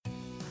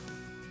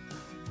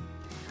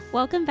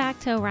Welcome back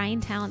to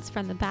Orion Talents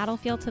from the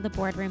Battlefield to the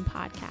Boardroom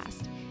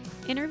podcast.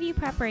 Interview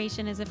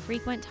preparation is a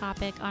frequent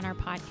topic on our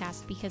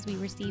podcast because we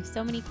receive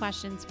so many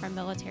questions from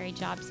military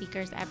job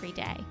seekers every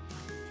day.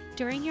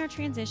 During your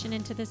transition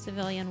into the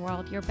civilian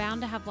world, you're bound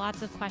to have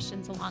lots of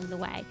questions along the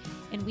way,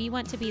 and we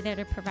want to be there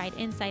to provide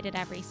insight at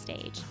every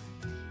stage.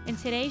 In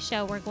today's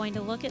show, we're going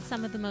to look at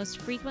some of the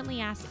most frequently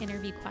asked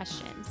interview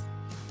questions.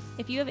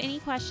 If you have any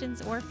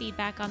questions or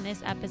feedback on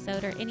this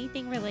episode or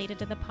anything related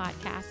to the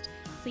podcast,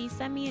 please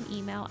send me an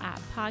email at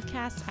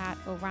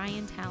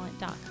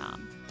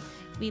podcast@oriontalent.com.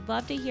 We'd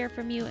love to hear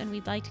from you, and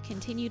we'd like to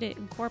continue to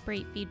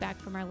incorporate feedback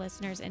from our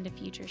listeners into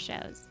future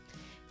shows.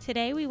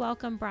 Today, we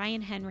welcome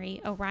Brian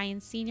Henry,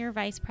 Orion's Senior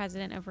Vice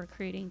President of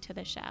Recruiting, to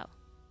the show.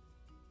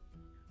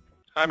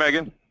 Hi,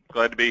 Megan.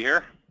 Glad to be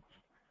here.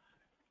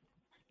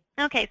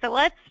 Okay, so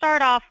let's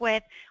start off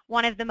with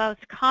one of the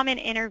most common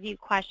interview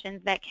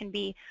questions that can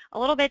be a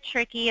little bit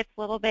tricky. It's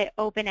a little bit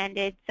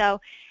open-ended. So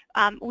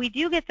we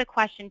do get the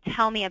question,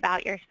 tell me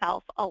about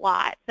yourself, a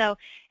lot. So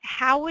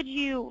how would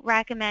you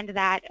recommend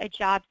that a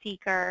job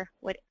seeker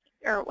would,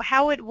 or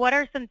what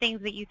are some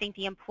things that you think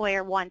the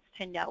employer wants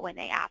to know when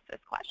they ask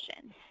this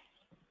question?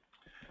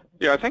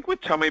 Yeah, I think with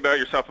tell me about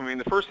yourself, I mean,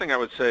 the first thing I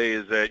would say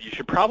is that you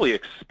should probably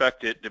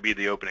expect it to be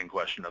the opening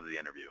question of the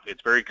interview.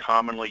 It's very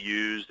commonly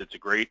used. It's a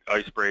great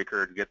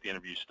icebreaker to get the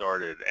interview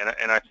started.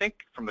 And I think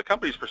from the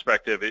company's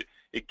perspective, it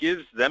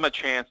gives them a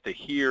chance to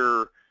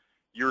hear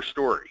your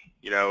story,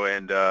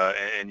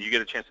 and you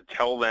get a chance to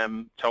tell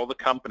the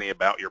company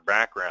about your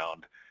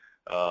background,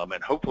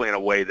 and hopefully in a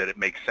way that it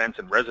makes sense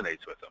and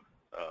resonates with them.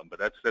 But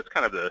that's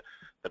kind of the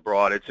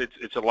broad.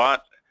 It's a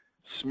lot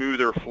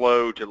smoother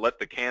flow to let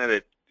the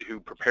candidate who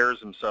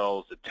prepares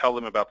themselves to tell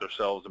them about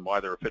themselves and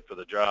why they're a fit for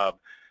the job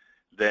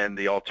than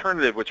the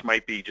alternative, which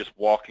might be just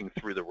walking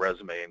through the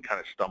resume and kind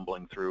of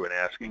stumbling through and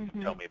asking,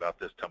 tell me about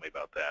this, tell me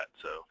about that.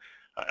 So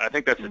I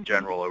think that's a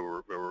general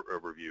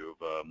overview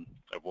of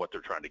what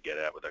they're trying to get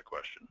at with that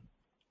question.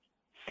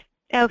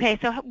 Okay,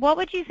 so what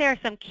would you say are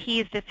some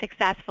keys to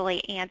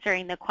successfully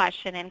answering the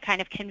question and kind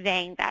of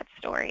conveying that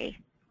story?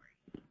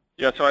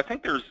 Yeah, so I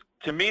think there's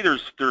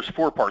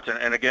 4 parts,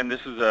 and again,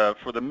 this is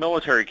for the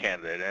military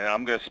candidate, and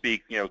I'm going to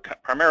speak,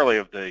 primarily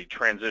of the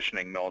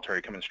transitioning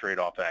military coming straight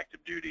off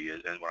active duty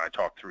when I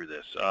talk through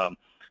this.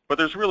 But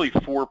there's really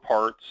 4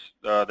 parts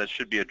that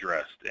should be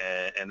addressed,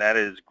 and that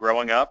is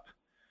growing up,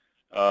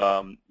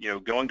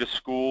 going to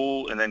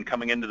school, and then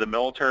coming into the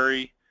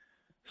military,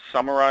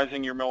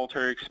 summarizing your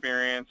military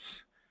experience,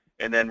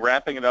 and then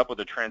wrapping it up with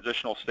a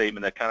transitional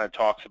statement that kind of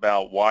talks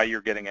about why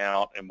you're getting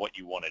out and what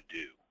you want to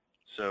do.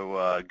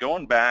 So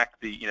going back,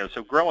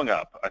 so growing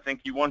up, I think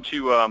you want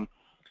to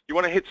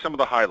hit some of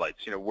the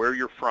highlights. Where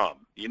you're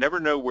from. You never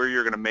know where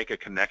you're going to make a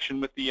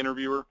connection with the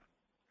interviewer.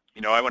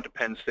 I went to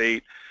Penn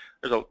State.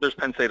 There's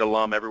Penn State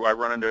alum everywhere. I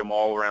run into them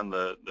all around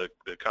the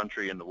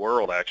country and the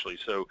world, actually.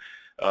 So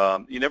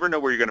you never know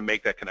where you're going to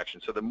make that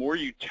connection. So the more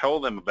you tell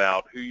them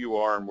about who you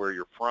are and where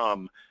you're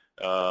from,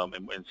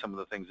 and some of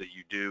the things that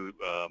you do,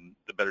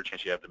 the better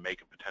chance you have to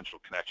make a potential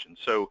connection.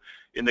 So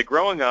in the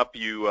growing up,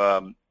 you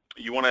want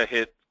to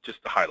hit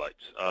just the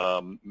highlights.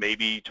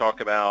 Maybe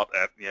talk about,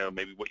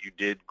 maybe what you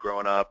did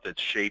growing up that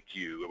shaped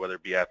you, whether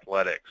it be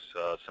athletics,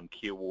 some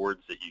key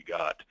awards that you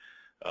got,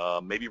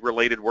 maybe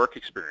related work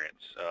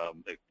experience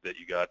that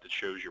you got that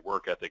shows your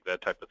work ethic,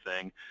 that type of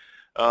thing.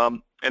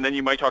 And then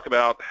you might talk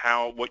about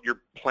what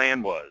your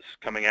plan was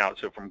coming out.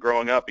 So from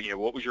growing up,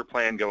 what was your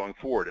plan going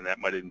forward? And that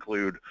might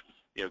include,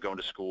 going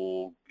to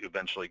school,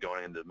 eventually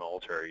going into the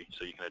military.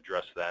 So you can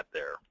address that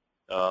there.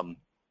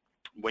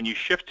 When you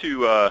shift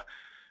to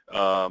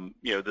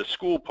the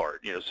school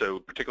part, so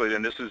particularly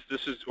then this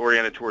is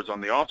oriented towards on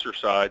the officer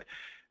side,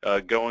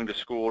 going to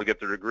school to get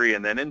their degree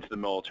and then into the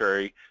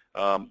military.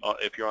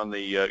 If you're on the,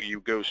 you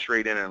go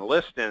straight in and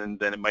enlist, and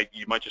then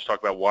you might just talk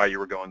about why you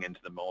were going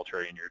into the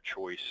military and your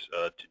choice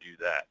to do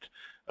that.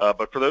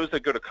 But for those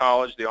that go to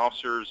college, the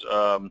officers,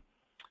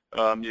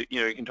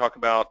 you can talk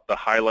about the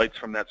highlights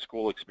from that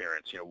school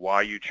experience.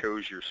 Why you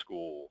chose your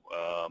school.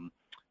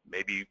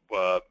 Maybe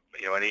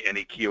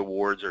any key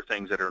awards or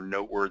things that are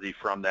noteworthy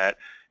from that,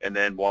 and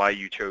then why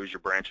you chose your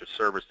branch of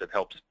service that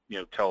helps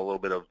tell a little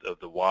bit of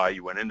the why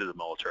you went into the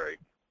military.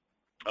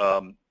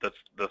 That's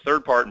the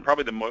third part, and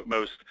probably the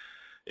most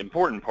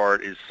important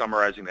part, is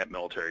summarizing that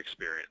military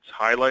experience,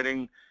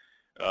 highlighting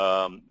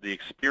the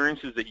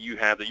experiences that you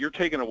have that you're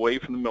taking away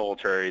from the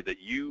military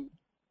that you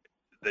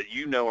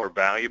know are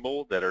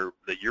valuable, that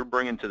you're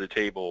bringing to the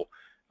table,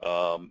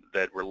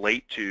 that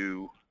relate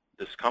to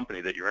this company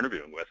that you're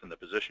interviewing with and the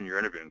position you're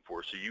interviewing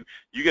for. So you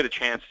get a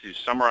chance to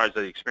summarize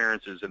the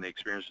experiences and the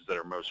experiences that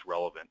are most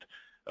relevant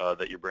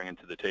that you're bringing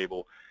to the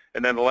table.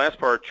 And then the last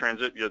part,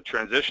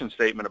 transition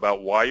statement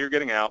about why you're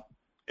getting out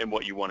and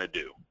what you want to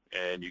do.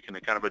 And you can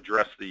kind of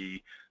address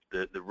the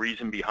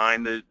reason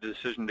behind the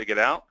decision to get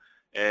out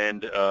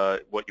and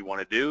what you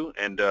want to do.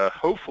 And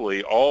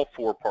hopefully all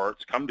 4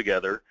 parts come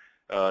together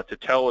to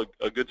tell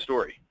a good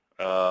story.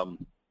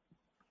 And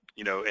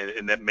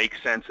that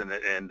makes sense,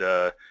 and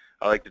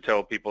I like to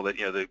tell people that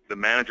the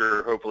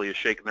manager hopefully is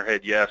shaking their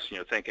head yes,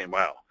 thinking,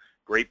 wow,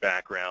 great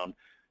background,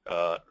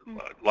 a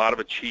lot of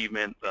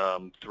achievement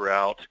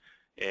throughout,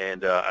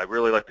 and I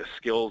really like the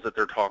skills that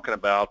they're talking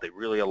about. They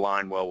really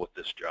align well with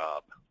this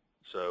job.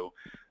 So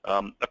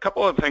a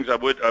couple of things I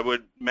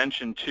would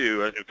mention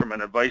too, from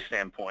an advice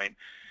standpoint,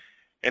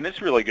 and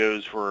this really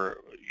goes for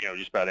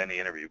just about any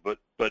interview,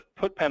 but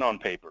put pen on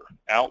paper,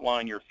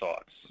 outline your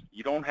thoughts.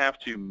 You don't have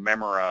to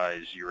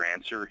memorize your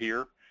answer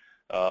here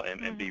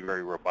and be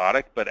very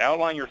robotic, but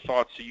outline your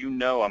thoughts so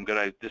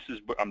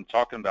I'm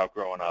talking about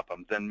growing up.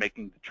 I'm then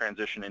making the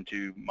transition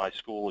into my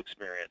school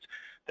experience.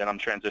 Then I'm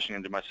transitioning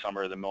into my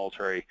summer of the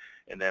military,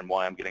 and then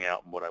why I'm getting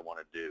out and what I want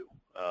to do.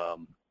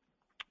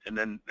 And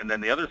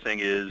then the other thing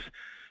is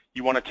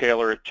you want to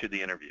tailor it to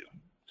the interview.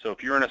 So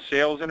if you're in a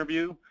sales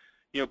interview,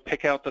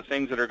 pick out the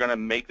things that are going to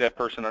make that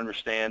person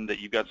understand that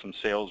you've got some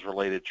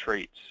sales-related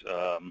traits,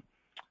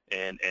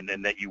 and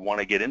that you want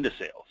to get into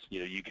sales.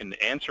 You can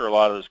answer a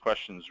lot of those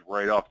questions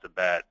right off the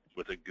bat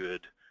with a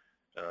good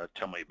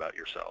tell me about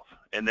yourself.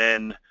 And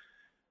then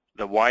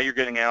the why you're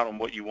getting out and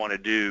what you want to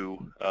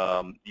do,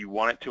 you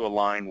want it to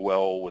align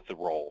well with the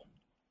role.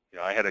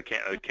 I had a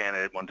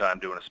candidate one time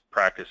doing a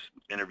practice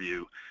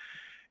interview,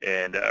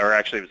 or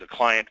actually it was a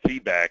client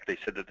feedback. They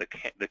said that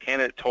the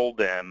candidate told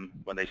them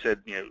when they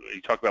said,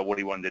 he talked about what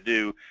he wanted to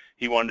do,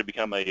 he wanted to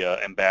become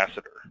a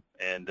ambassador,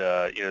 and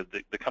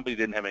the company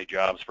didn't have any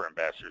jobs for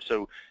ambassadors.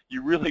 So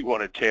you really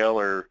want to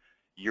tailor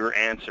your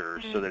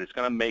answers so that it's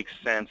going to make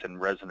sense and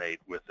resonate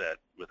with that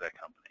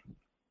company.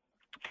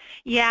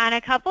 Yeah, and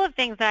a couple of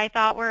things that I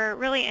thought were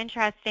really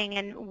interesting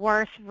and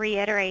worth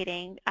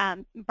reiterating,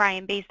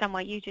 Brian, based on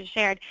what you just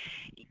shared.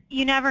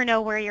 You never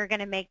know where you're going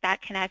to make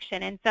that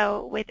connection. And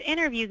so with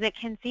interviews, it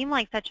can seem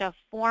like such a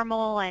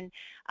formal and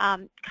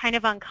kind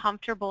of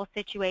uncomfortable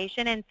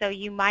situation. And so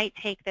you might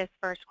take this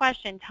first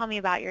question, tell me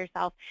about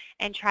yourself,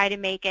 and try to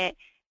make it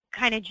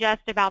kind of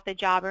just about the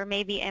job or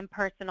maybe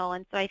impersonal.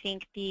 And so I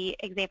think the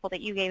example that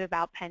you gave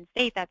about Penn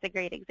State, that's a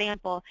great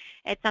example.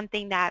 It's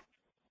something that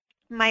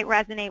might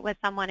resonate with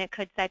someone. It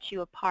could set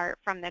you apart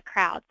from the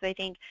crowd. So I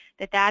think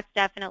that that's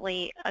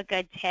definitely a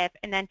good tip.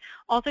 And then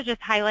also just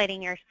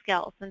highlighting your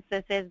skills. Since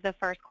this is the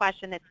first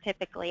question that's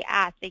typically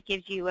asked, it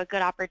gives you a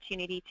good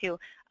opportunity to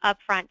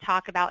upfront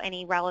talk about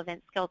any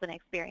relevant skills and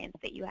experience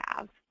that you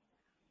have.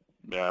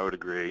 Yeah, I would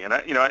agree. And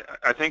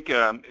I think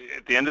at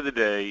the end of the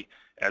day,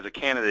 as a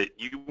candidate,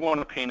 you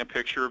want to paint a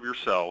picture of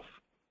yourself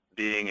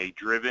being a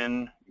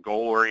driven,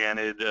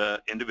 goal-oriented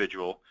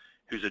individual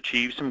who's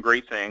achieved some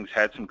great things,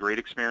 had some great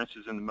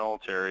experiences in the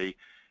military,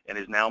 and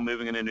is now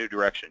moving in a new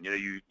direction.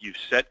 You've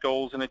set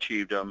goals and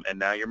achieved them, and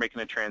now you're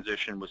making a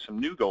transition with some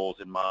new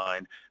goals in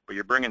mind, but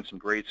you're bringing some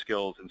great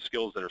skills and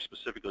skills that are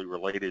specifically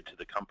related to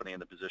the company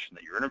and the position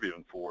that you're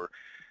interviewing for.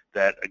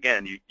 That,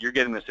 again, you're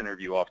getting this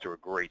interview off to a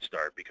great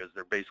start because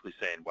they're basically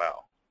saying,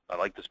 wow, I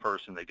like this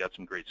person, they got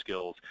some great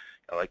skills,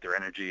 I like their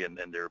energy and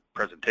their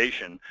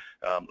presentation,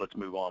 let's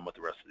move on with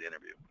the rest of the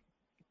interview.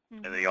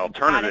 And the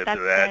alternative to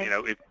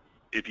that,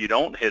 if you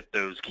don't hit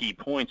those key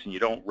points and you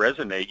don't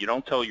resonate, you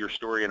don't tell your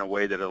story in a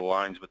way that it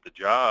aligns with the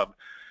job,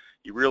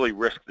 you really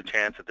risk the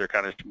chance that they're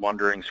kind of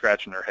wondering,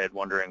 scratching their head,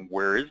 wondering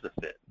where is the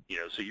fit.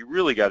 So you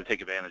really got to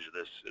take advantage of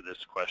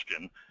this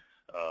question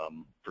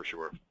for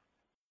sure.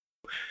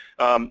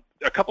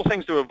 A couple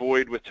things to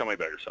avoid with Tell Me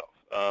About Yourself.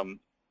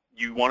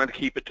 You wanted to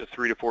keep it to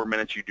 3 to 4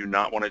 minutes. You do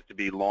not want it to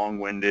be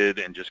long-winded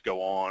and just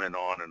go on and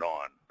on and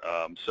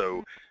on.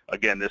 So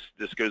again,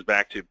 this goes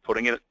back to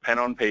putting it pen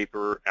on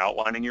paper,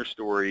 outlining your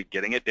story,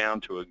 getting it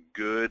down to a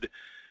good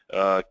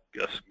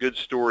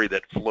story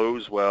that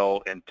flows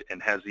well and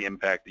has the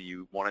impact that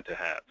you want it to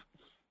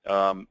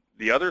have.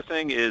 The other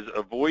thing is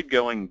avoid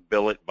going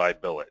billet by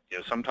billet.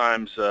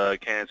 Sometimes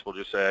candidates will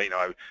just say,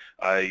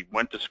 I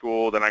went to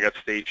school, then I got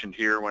stationed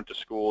here, went to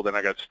school, then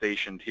I got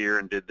stationed here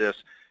and did this.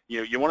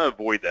 You want to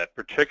avoid that,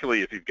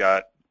 particularly if you've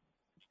got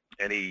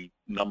any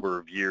number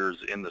of years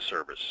in the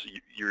service.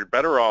 You're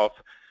better off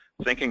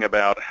thinking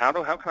about how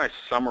can I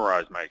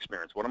summarize my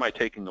experience? What am I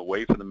taking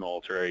away from the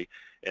military,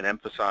 and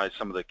emphasize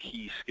some of the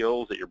key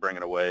skills that you're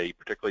bringing away,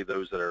 particularly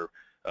those that are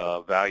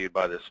valued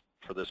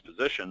for this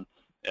position,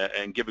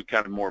 and give it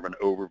kind of more of an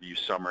overview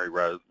summary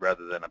rather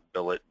than a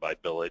billet by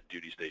billet,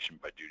 duty station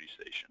by duty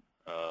station.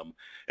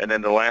 And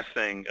then the last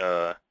thing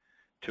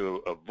to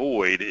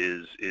avoid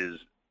is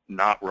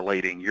not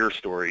relating your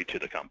story to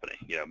the company.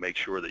 Make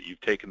sure that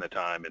you've taken the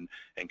time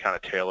and kind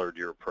of tailored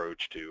your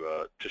approach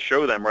to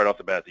show them right off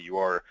the bat that you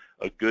are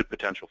a good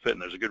potential fit,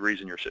 and there's a good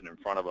reason you're sitting in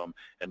front of them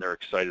and they're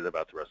excited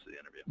about the rest of the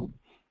interview.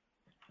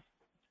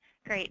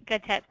 Great,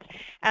 good tips.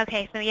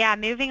 Okay, so yeah,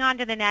 moving on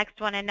to the next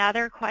one,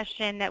 another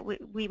question that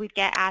we would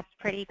get asked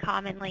pretty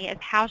commonly is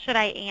how should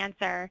I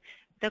answer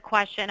the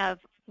question of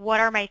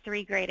what are my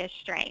 3 greatest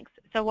strengths?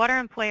 So what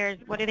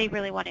do they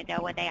really want to know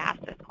when they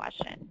ask this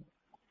question?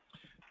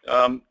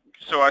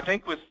 So I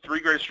think with 3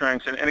 greatest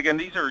strengths, and again,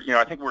 these are,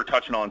 I think we're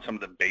touching on some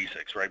of the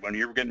basics, right? When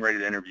you're getting ready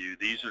to interview,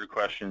 these are the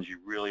questions you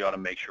really ought to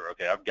make sure,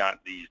 okay, I've got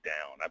these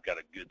down. I've got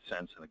a good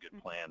sense and a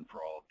good plan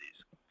for all of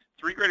these.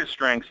 3 greatest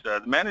strengths,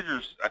 the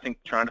manager's, I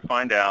think, trying to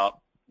find out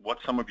what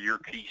some of your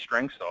key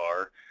strengths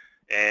are,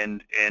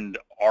 and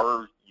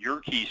are your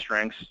key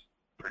strengths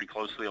pretty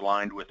closely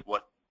aligned with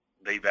what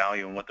they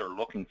value and what they're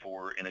looking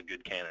for in a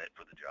good candidate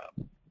for the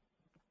job.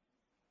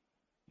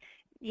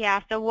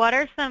 Yeah, so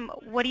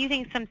what do you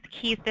think some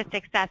keys to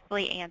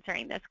successfully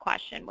answering this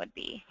question would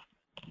be?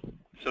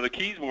 So the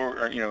keys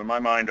were, in my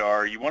mind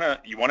are, you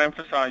want to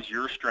emphasize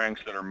your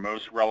strengths that are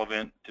most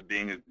relevant to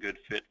being a good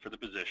fit for the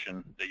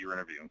position that you're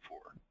interviewing for.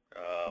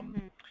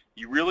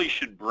 You really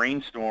should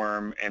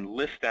brainstorm and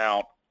list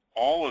out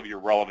all of your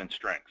relevant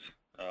strengths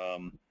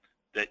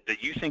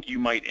that you think you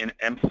might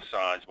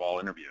emphasize while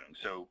interviewing.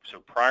 So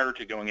prior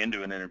to going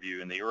into an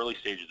interview, in the early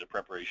stages of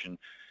preparation,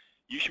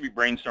 you should be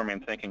brainstorming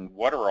and thinking,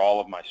 what are all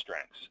of my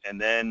strengths? And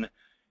then,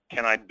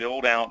 can I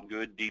build out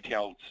good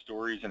detailed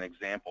stories and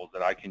examples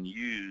that I can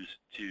use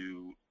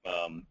to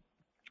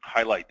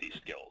highlight these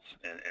skills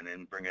and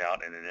then bring it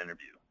out in an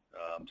interview?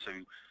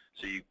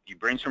 So you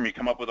brainstorm, you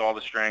come up with all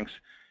the strengths,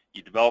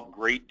 you develop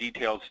great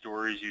detailed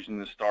stories using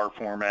the STAR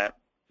format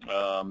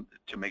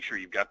to make sure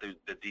you've got the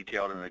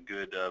detailed and a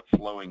good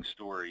flowing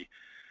story.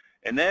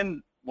 And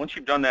then once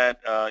you've done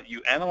that,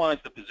 you analyze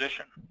the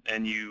position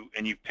and you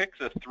pick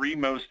the 3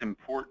 most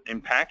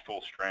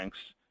impactful strengths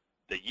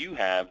that you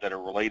have that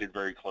are related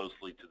very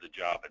closely to the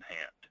job at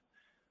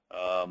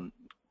hand.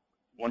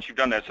 Once you've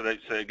done that,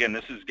 so again,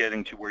 this is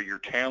getting to where you're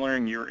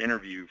tailoring your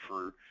interview.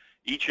 For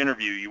each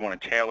interview, you want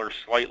to tailor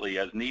slightly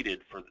as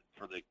needed for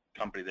the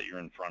company that you're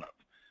in front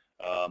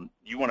of.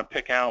 You want to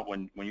pick out,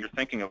 when you're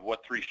thinking of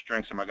what 3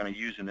 strengths am I going to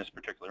use in this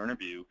particular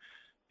interview,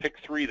 pick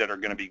 3 that are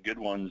going to be good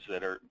ones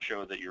that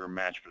show that you're a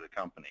match for the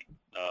company.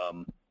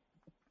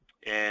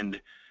 And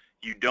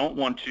you don't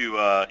want to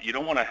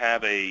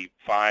have a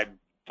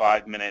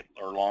 5-minute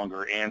or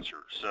longer answer.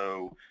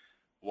 So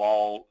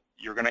while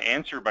you're going to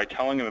answer by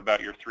telling them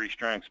about your 3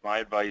 strengths, my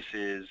advice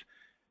is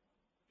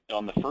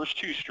on the first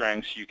 2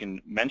 strengths, you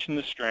can mention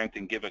the strength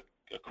and give a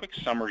quick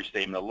summary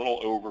statement, a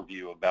little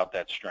overview about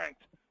that strength,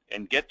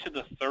 and get to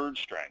the 3rd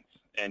strength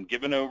and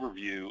give an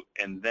overview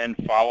and then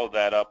follow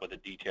that up with a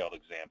detailed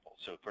example.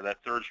 So for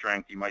that 3rd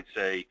strength, you might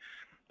say,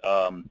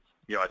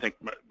 I think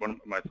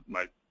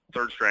my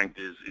 3rd strength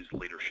is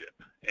leadership.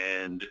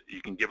 And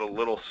you can give a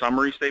little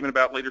summary statement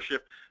about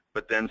leadership,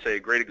 but then say a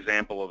great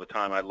example of a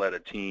time I led a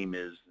team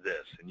is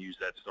this, and use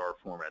that STAR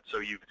format. So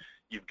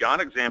you've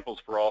got examples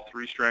for all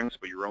 3 strengths,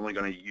 but you're only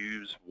going to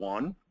use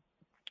 1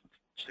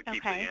 to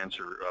keep the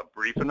answer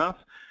brief enough.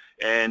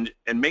 And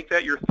make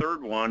that your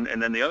 3rd one.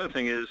 And then the other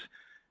thing is,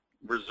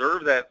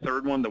 reserve that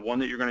 3rd one, the one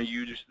that you're going to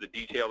use the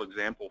detailed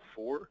example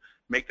for,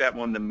 make that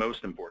one the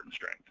most important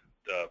strength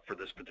for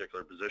this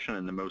particular position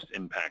and the most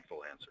impactful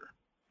answer.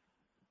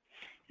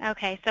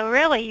 Okay, so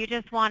really you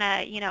just want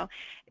to,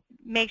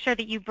 make sure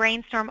that you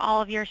brainstorm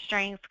all of your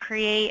strengths,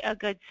 create a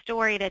good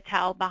story to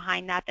tell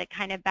behind that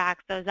kind of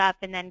backs those up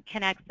and then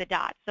connects the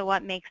dots. So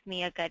what makes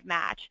me a good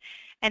match?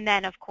 And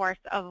then, of course,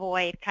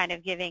 avoid kind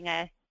of giving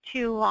a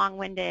too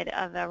long-winded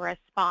of a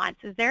response.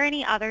 Is there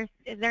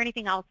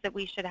anything else that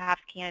we should have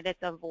candidates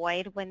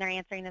avoid when they're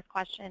answering this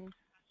question?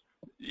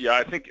 Yeah,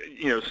 I think,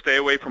 stay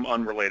away from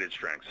unrelated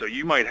strengths. So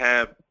you might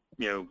have,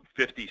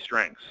 50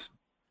 strengths.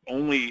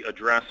 Only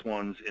address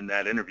ones in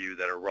that interview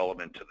that are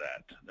relevant to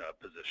that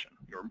position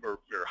or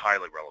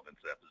highly relevant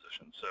to that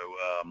position.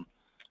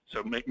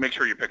 So make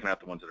sure you're picking out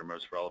the ones that are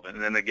most relevant.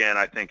 And then again,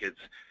 I think it's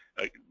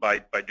by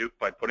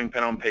putting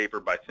pen on paper,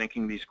 by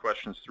thinking these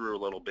questions through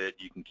a little bit,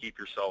 you can keep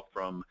yourself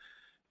from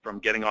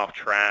getting off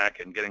track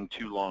and getting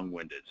too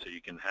long-winded. So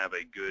you can have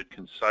a good,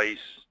 concise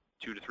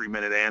 2 to 3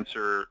 minute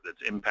answer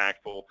that's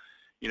impactful.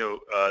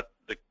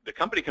 The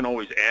company can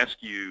always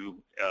ask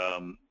you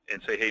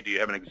and say, hey, do you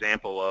have an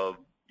example of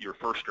your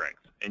 1st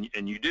strength?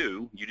 And you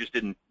do. You just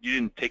didn't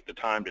take the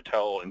time to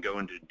tell and go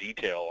into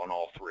detail on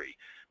all 3.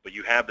 But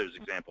you have those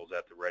examples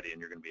at the ready, and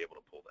you're going to be able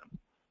to pull them.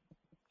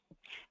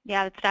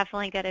 Yeah, that's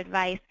definitely good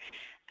advice.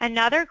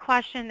 Another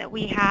question that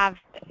we have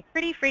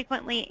pretty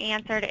frequently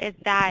answered is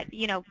that,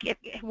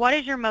 what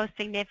is your most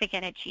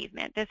significant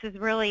achievement? This is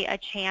really a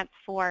chance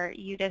for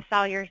you to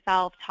sell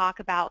yourself, talk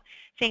about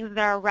things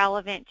that are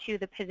relevant to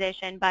the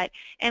position. But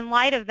in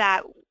light of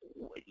that,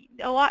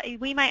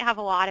 we might have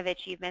a lot of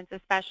achievements,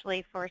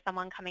 especially for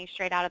someone coming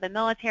straight out of the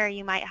military.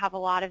 You might have a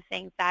lot of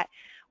things that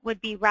would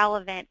be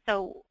relevant.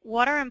 So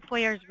what are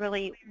employers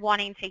really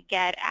wanting to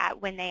get at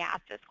when they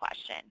ask this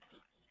question?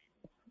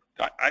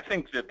 I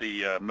think that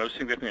the most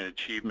significant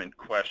achievement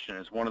question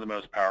is one of the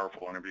most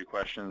powerful interview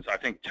questions. I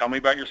think tell me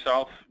about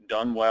yourself,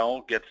 done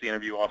well, gets the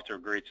interview off to a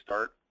great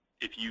start.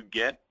 If you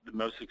get the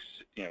most,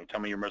 tell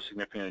me your most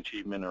significant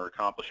achievement or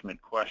accomplishment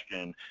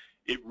question,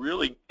 it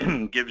really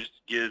gives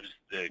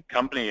the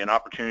company an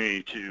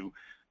opportunity to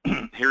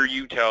hear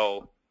you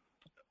tell,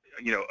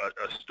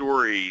 a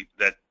story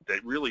that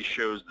really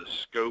shows the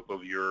scope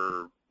of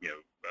your,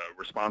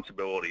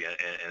 responsibility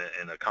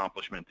and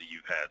accomplishment that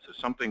you've had. So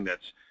something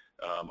that's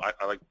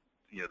I like,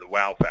 the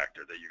wow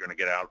factor that you're going to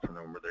get out from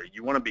them. Where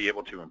you want to be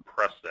able to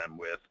impress them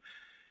with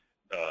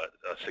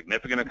a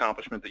significant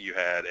accomplishment that you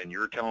had, and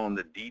you're telling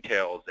the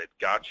details that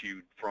got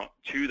you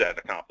to that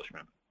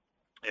accomplishment.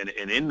 And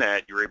in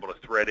that, you're able to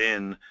thread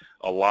in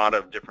a lot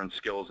of different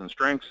skills and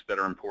strengths that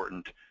are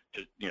important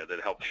that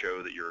help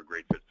show that you're a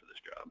great fit for this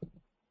job.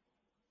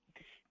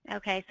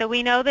 Okay, so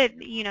we know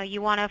that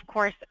you want to, of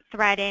course,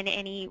 thread in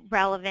any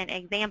relevant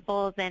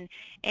examples and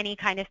any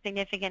kind of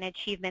significant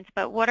achievements.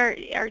 But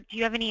do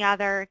you have any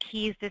other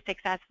keys to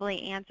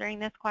successfully answering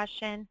this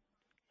question?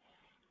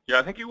 Yeah,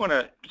 I think you want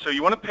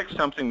to pick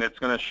something that's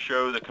going to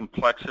show the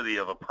complexity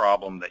of a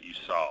problem that you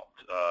solved,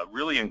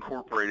 really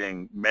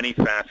incorporating many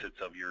facets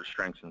of your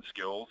strengths and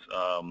skills.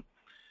 And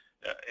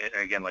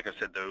again, like I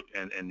said,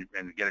 and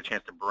get a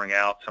chance to bring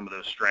out some of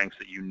those strengths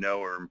that you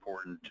know are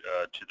important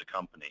to the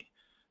company.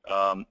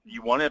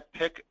 You want to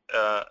pick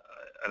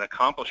an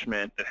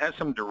accomplishment that has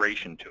some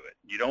duration to it.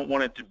 You don't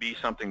want it to be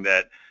something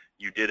that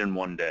you did in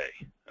one day.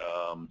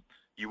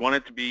 You want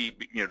it to be,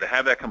 to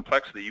have that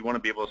complexity. You want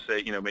to be able to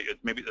say,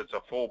 maybe it's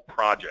a full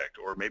project,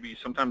 or maybe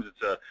sometimes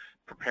it's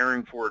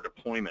preparing for a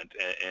deployment,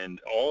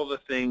 and all the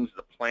things,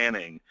 the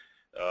planning,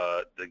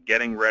 the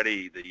getting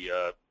ready,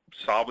 the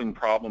solving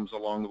problems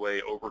along the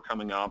way,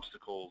 overcoming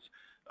obstacles,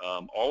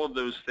 all of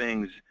those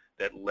things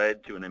that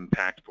led to an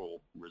impactful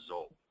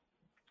result.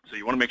 So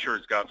you want to make sure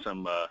it's got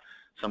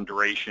some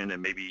duration,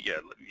 and maybe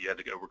you had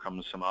to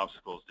overcome some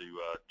obstacles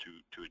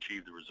to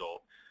achieve the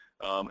result.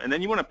 And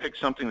then you want to pick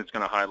something that's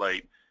going to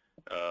highlight,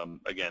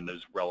 again,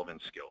 those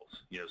relevant skills.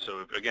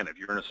 So if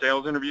you're in a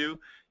sales interview,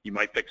 you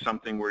might pick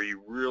something where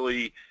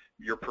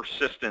your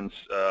persistence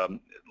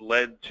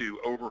led to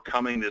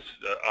overcoming this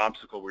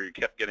obstacle where you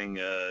kept getting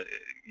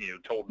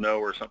told no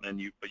or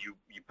something, but you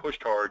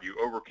pushed hard, you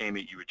overcame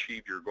it, you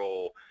achieved your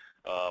goal.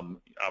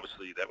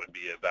 Obviously, that would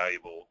be a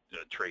valuable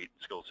trait,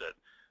 skill set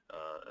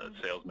a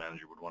sales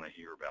manager would want to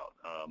hear about.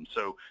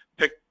 So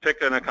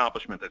pick an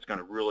accomplishment that's going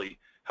to really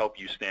help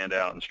you stand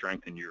out and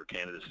strengthen your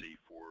candidacy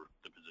for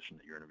the position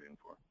that you're interviewing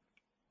for.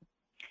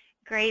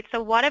 Great.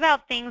 So what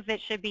about things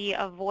that should be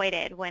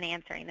avoided when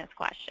answering this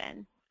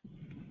question?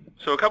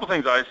 So a couple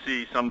things I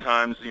see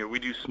sometimes. We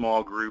do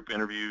small group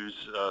interviews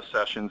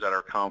sessions at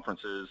our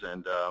conferences,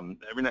 and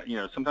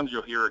sometimes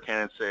you'll hear a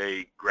candidate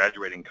say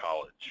graduating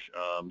college.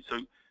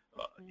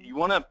 You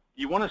want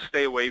to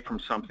stay away from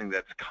something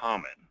that's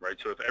common, right?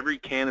 So if every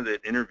candidate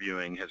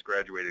interviewing has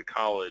graduated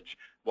college,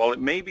 while it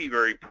may be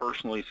very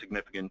personally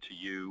significant to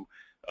you,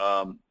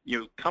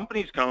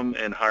 companies come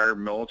and hire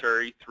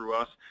military through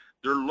us.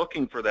 They're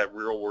looking for that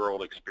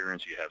real-world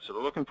experience you have. So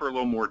they're looking for a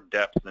little more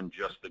depth than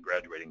just the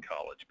graduating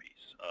college piece.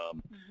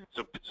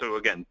 So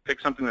again,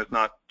 pick something that's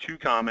not too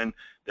common,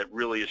 that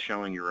really is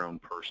showing your own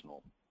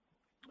personal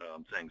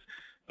things.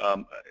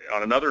 On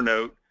another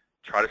note,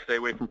 try to stay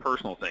away from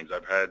personal things.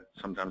 I've had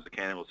sometimes the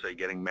candidate will say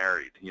getting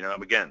married.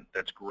 Again,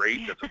 that's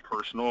great. That's a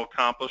personal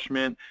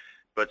accomplishment,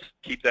 but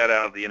keep that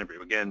out of the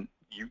interview. Again,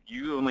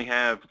 you only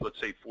have, let's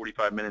say,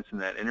 45 minutes in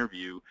that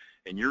interview,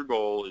 and your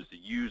goal is to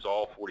use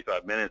all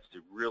 45 minutes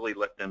to really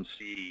let them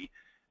see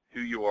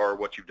who you are,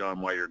 what you've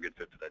done, why you're a good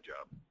fit for that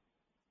job.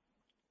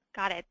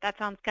 Got it. That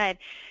sounds good.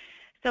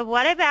 So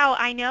what about,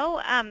 I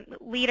know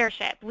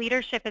leadership.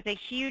 Leadership is a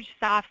huge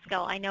soft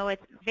skill. I know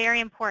it's very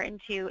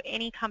important to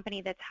any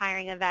company that's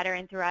hiring a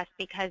veteran through us,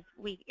 because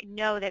we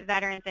know that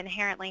veterans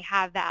inherently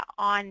have that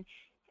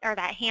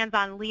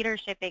hands-on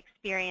leadership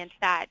experience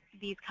that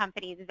these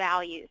companies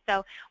value.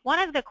 So one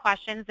of the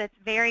questions that's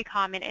very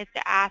common is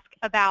to ask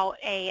about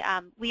a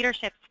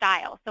leadership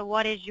style. So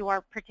what is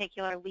your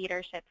particular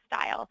leadership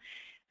style?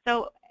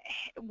 So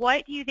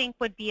what do you think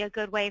would be a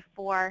good way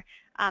for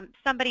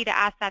somebody to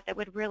ask that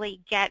would really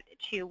get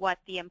to what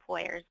the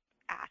employer's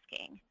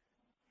asking?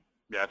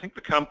 Yeah, I think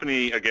the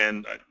company,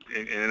 again,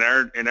 in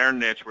our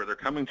niche where they're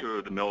coming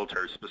to the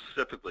military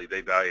specifically,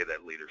 they value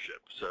that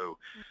leadership. So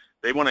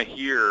they want to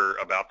hear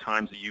about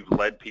times that you've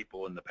led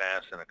people in the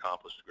past and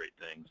accomplished great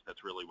things.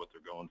 That's really what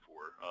they're going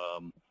for.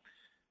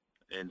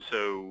 And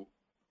so,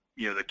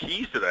 the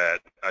keys to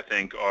that, I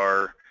think,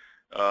 are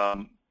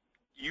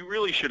you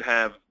really should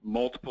have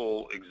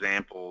multiple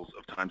examples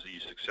of times that you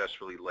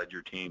successfully led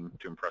your team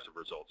to impressive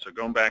results. So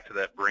going back to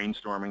that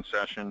brainstorming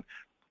session,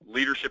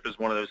 leadership is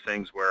one of those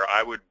things where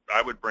I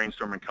would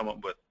brainstorm and come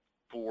up with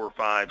 4,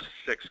 5,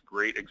 6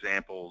 great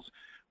examples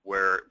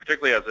where,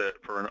 particularly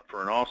for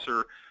an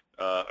officer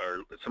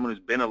or someone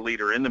who's been a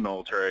leader in the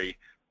military,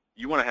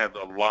 you want to have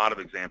a lot of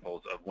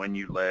examples of when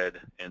you led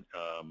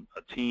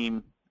a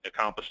team,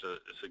 accomplished a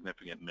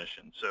significant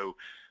mission. So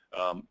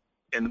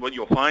and what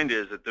you'll find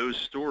is that those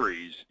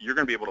stories, you're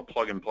going to be able to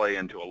plug and play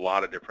into a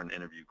lot of different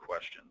interview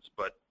questions.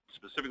 But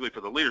specifically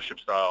for the leadership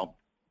style,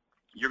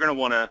 you're going to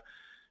want to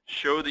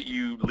show that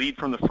you lead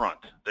from the front,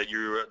 that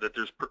you're a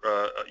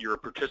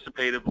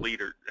participative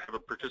leader, have a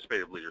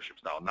participative leadership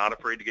style, not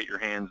afraid to get your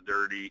hands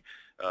dirty,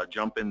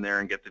 jump in there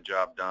and get the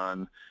job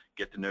done,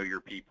 get to know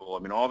your people. I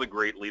mean, all the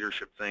great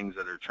leadership things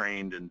that are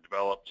trained and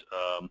developed,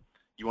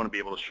 you want to be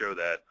able to show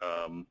that.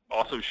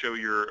 Also show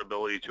your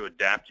ability to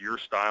adapt your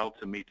style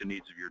to meet the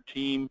needs of your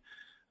team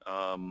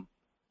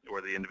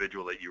or the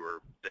individual that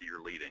you're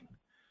leading.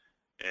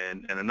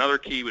 And another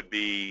key would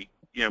be,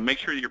 make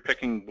sure that you're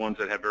picking ones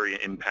that have very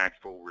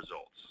impactful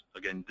results.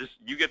 Again,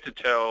 you get to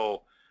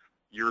tell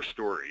your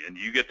story, and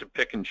you get to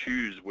pick and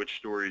choose which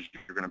stories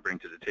you're going to bring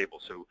to the table.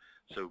 So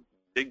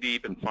dig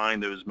deep and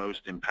find those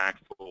most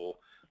impactful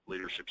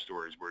leadership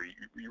stories where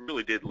you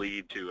really did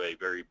lead to a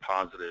very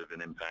positive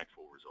and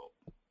impactful result.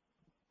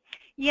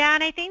 Yeah,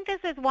 and I think this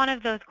is one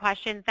of those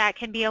questions that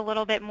can be a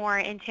little bit more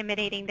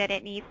intimidating than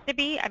it needs to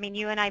be. I mean,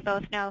 you and I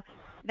both know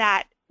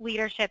that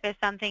leadership is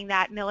something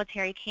that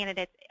military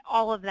candidates,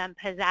 all of them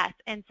possess.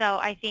 And so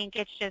I think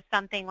it's just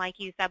something like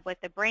you said with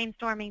the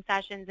brainstorming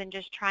sessions and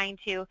just trying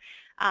to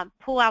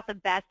pull out the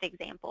best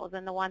examples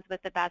and the ones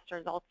with the best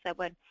results that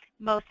would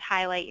most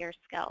highlight your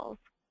skills.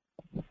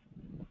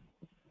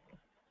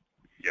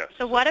 Yes.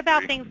 So what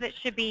about things that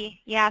should be,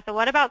 so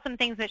what about some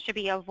things that should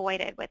be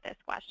avoided with this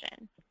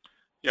question?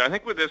 Yeah, I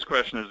think with this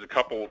question, there's a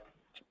couple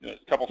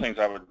things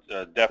I would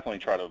definitely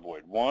try to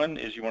avoid. One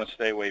is you want to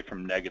stay away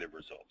from negative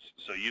results.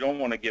 So you don't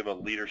want to give a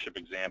leadership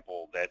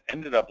example that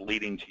ended up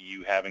leading to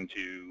you having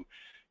to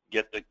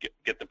get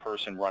the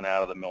person run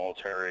out of the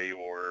military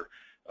or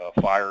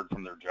fired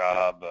from their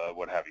job,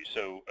 what have you.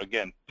 So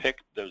again, pick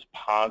those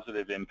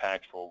positive,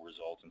 impactful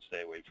results and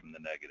stay away from the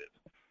negative.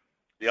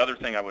 The other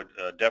thing I would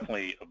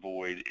definitely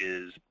avoid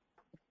is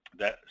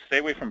that stay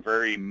away from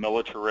very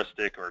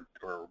militaristic or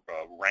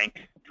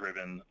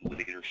rank-driven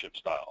leadership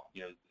style.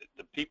 You know,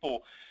 the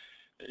people,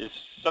 it's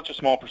such a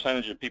small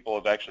percentage of people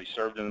have actually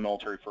served in the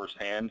military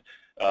firsthand,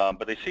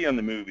 but they see in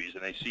the movies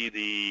and they see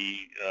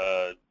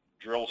the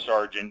drill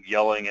sergeant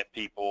yelling at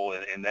people,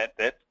 and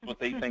that's what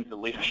they think the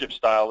leadership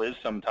style is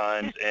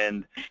sometimes,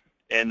 and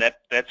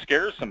that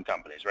scares some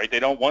companies, right? They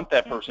don't want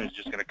that person who's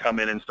just going to come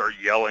in and start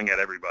yelling at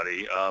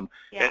everybody.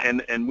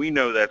 And we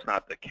know that's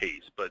not the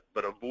case, but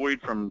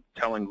avoid from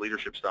telling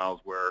leadership styles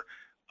where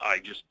I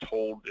just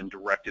told and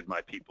directed my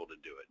people to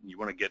do it. And you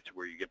want to get to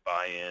where you get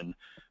buy-in,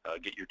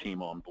 get your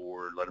team on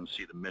board, let them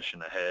see the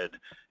mission ahead,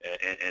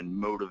 and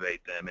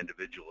motivate them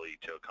individually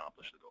to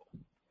accomplish the goal.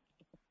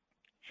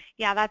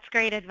 Yeah, that's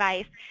great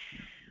advice.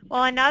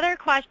 Well, another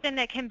question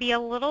that can be a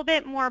little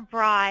bit more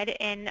broad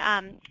and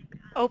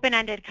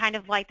open-ended, kind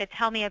of like the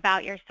tell me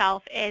about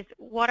yourself, is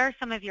what are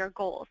some of your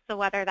goals? So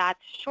whether that's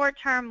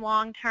short-term,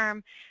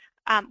 long-term,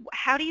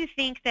 how do you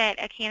think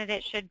that a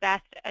candidate should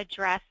best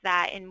address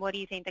that, and what do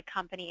you think the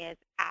company is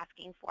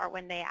asking for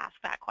when they ask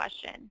that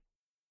question?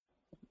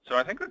 So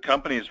I think the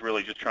company is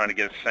really just trying to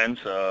get a sense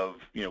of,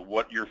 you know,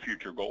 what your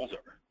future goals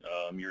are.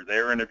 You're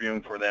there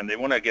interviewing for them. They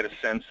want to get a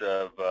sense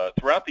of,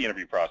 throughout the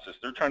interview process,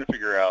 they're trying to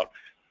figure out,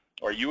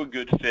 are you a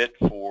good fit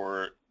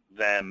for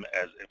them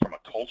as from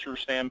a culture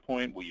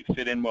standpoint? Will you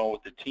fit in well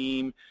with the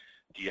team?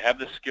 Do you have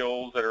the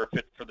skills that are a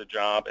fit for the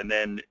job? And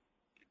then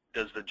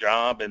does the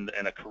job and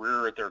a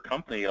career at their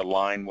company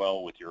align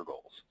well with your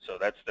goals? So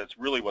that's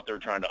really what they're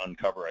trying to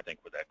uncover, I think,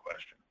 with that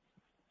question.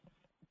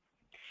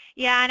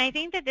 Yeah, and I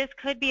think that this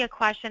could be a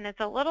question that's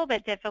a little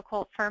bit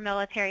difficult for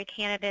military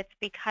candidates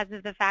because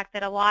of the fact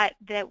that a lot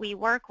that we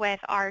work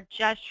with are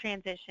just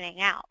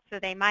transitioning out. So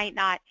they might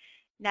not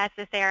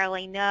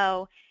necessarily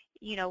know,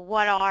 you know,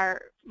 what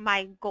are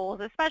my goals,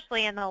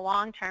 especially in the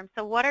long term.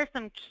 So what are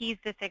some keys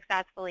to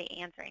successfully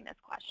answering this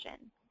question?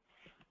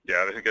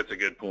 Yeah, I think that's a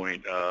good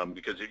point,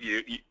 because if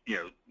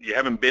you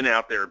haven't been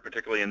out there,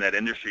 particularly in that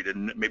industry, to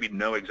maybe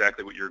know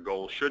exactly what your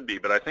goals should be.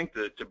 But I think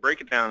that to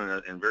break it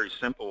down in very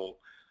simple,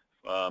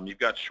 you've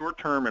got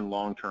short-term and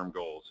long-term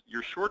goals.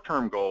 Your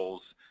short-term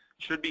goals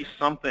should be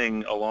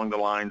something along the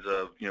lines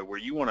of, you know, where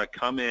you want to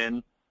come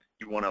in,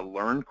 you want to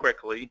learn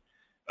quickly,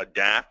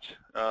 adapt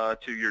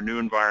to your new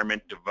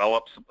environment,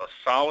 develop a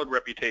solid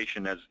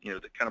reputation as, you know,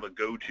 the kind of a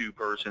go-to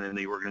person in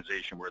the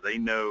organization where they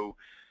know,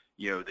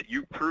 you know, that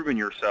you've proven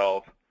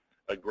yourself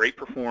a great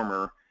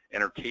performer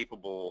and are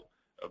capable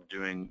of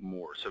doing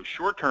more. So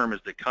short-term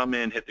is to come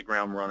in, hit the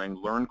ground running,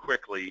 learn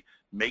quickly,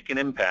 make an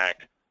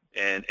impact,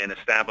 and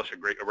establish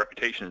a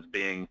reputation as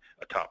being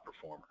a top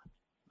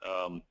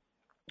performer.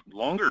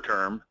 Longer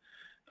term,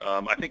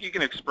 I think you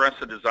can express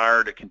a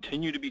desire to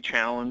continue to be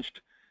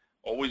challenged,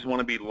 always want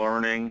to be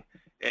learning,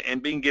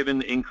 and being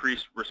given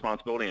increased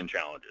responsibility and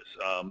challenges.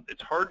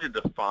 It's hard to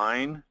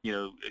define, you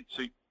know,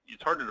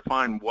 it's hard to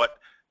define what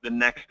the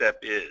next step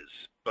is,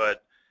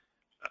 but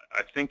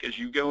I think as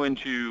you go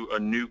into a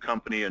new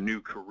company, a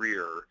new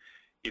career,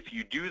 if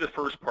you do the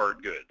first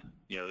part good,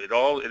 you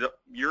know,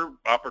 your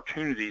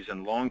opportunities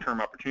and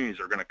long-term opportunities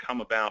are going to come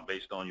about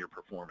based on your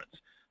performance.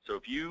 So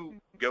if you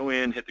go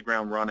in, hit the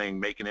ground running,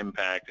 make an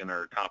impact, and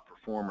are a top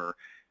performer,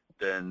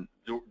 then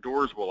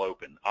doors will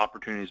open.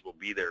 Opportunities will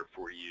be there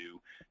for you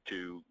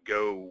to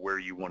go where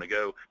you want to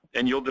go,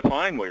 and you'll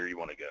define where you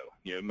want to go.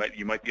 You know,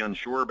 you might be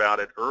unsure about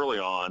it early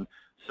on,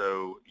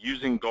 so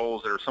using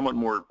goals that are somewhat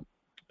more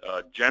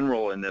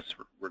general in this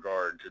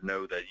regard to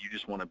know that you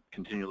just want to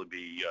continually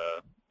be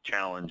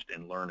challenged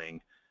and learning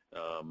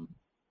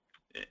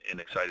and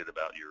excited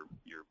about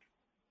your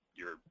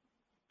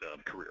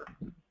career.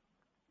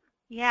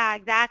 Yeah,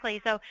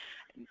 exactly. So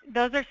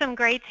those are some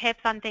great tips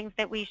on things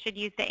that we should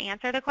use to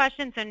answer the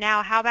question. So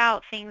now how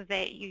about things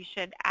that you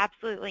should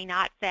absolutely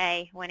not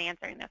say when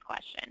answering this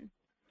question?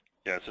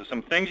 Yeah, so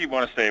some things you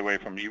want to stay away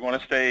from. You want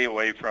to stay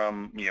away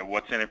from, you know,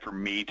 what's in it for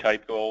me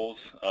type goals.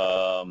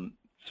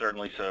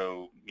 Certainly,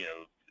 so, you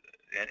know,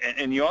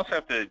 and you also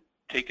have to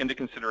take into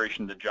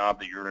consideration the job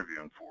that you're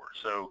interviewing for.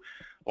 So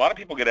a lot of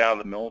people get out of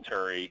the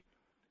military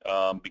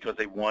because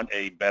they want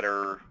a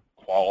better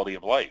quality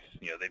of life.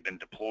 They've been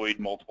deployed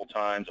multiple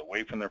times,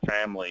 away from their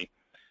family.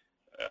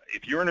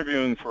 If you're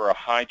interviewing for a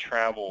high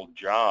travel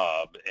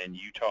job and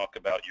you talk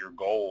about your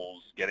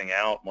goals, getting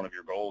out, one of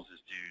your goals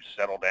is to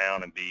settle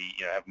down and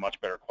have much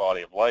better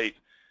quality of life,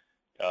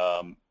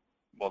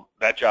 well,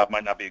 that job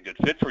might not be a good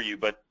fit for you,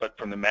 but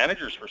from the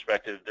manager's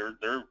perspective,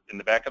 they're in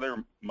the back of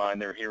their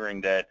mind, they're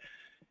hearing that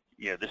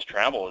this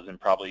travel isn't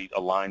probably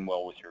aligned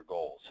well with your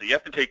goals. So you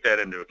have to take that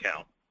into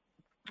account.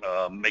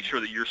 Make sure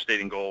that you're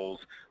stating goals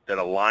that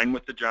align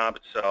with the job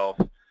itself,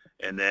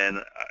 and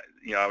then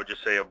I would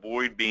just say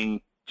avoid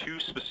being too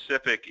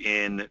specific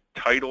in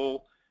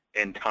title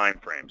and time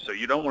frame. So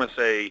you don't want to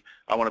say,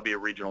 I want to be a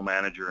regional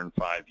manager in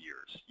 5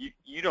 years.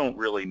 You don't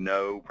really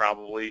know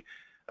probably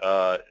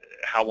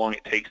how long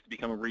it takes to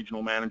become a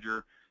regional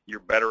manager. You're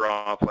better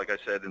off, like I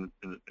said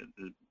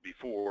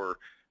before,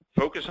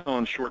 focus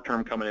on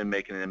short-term coming in,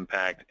 making an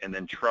impact, and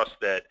then trust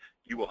that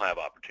you will have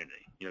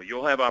opportunity.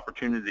 You'll have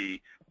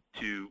opportunity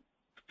to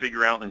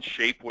figure out and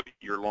shape what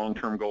your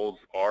long-term goals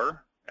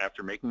are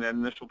after making that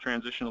initial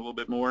transition a little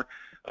bit more.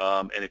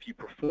 And if you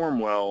perform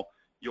well,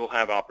 you'll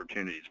have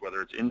opportunities,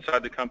 whether it's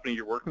inside the company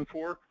you're working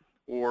for,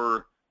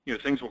 or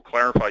things will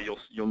clarify.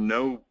 You'll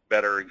know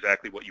better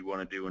exactly what you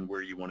want to do and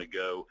where you want to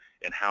go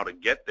and how to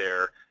get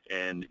there.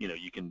 And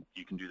you can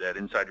do that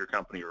inside your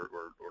company or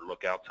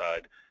look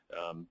outside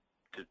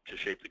to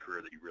shape the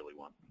career that you really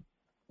want.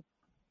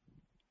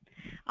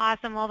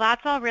 Awesome. Well,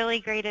 that's all really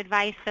great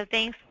advice. So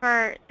thanks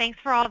for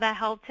all the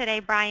help today,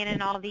 Brian,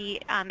 and all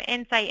the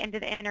insight into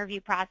the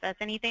interview process.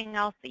 Anything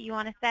else that you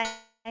want to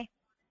say?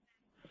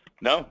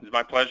 No, it's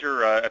my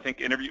pleasure. I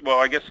think well,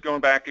 I guess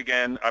going back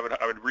again, I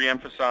would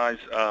reemphasize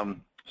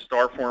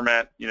STAR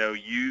format.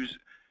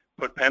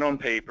 Put pen on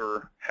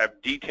paper, have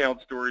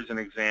detailed stories and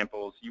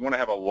examples. You want to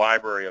have a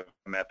library of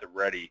them at the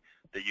ready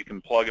that you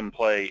can plug and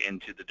play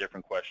into the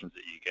different questions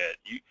that you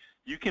get.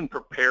 You can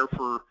prepare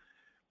for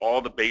all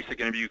the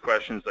basic interview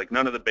questions. Like,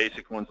 none of the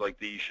basic ones like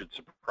these should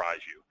surprise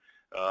you.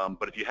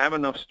 But if you have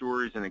enough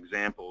stories and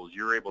examples,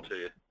 you're able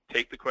to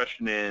take the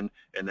question in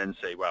and then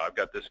say, wow, I've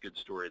got this good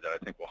story that I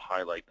think will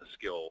highlight the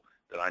skill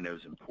that I know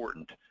is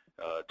important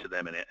to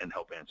them and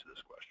help answer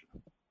this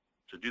question.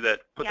 So do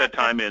that, put that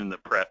time in the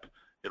prep.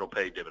 It'll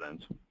pay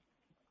dividends.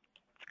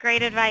 It's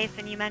great advice,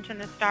 and you mentioned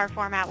the STAR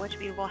format, which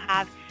we will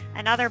have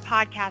another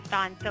podcast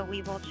on, so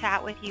we will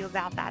chat with you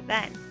about that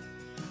then.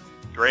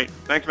 Great.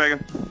 Thanks,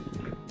 Megan.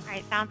 All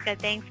right, sounds good.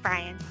 Thanks,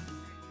 Brian.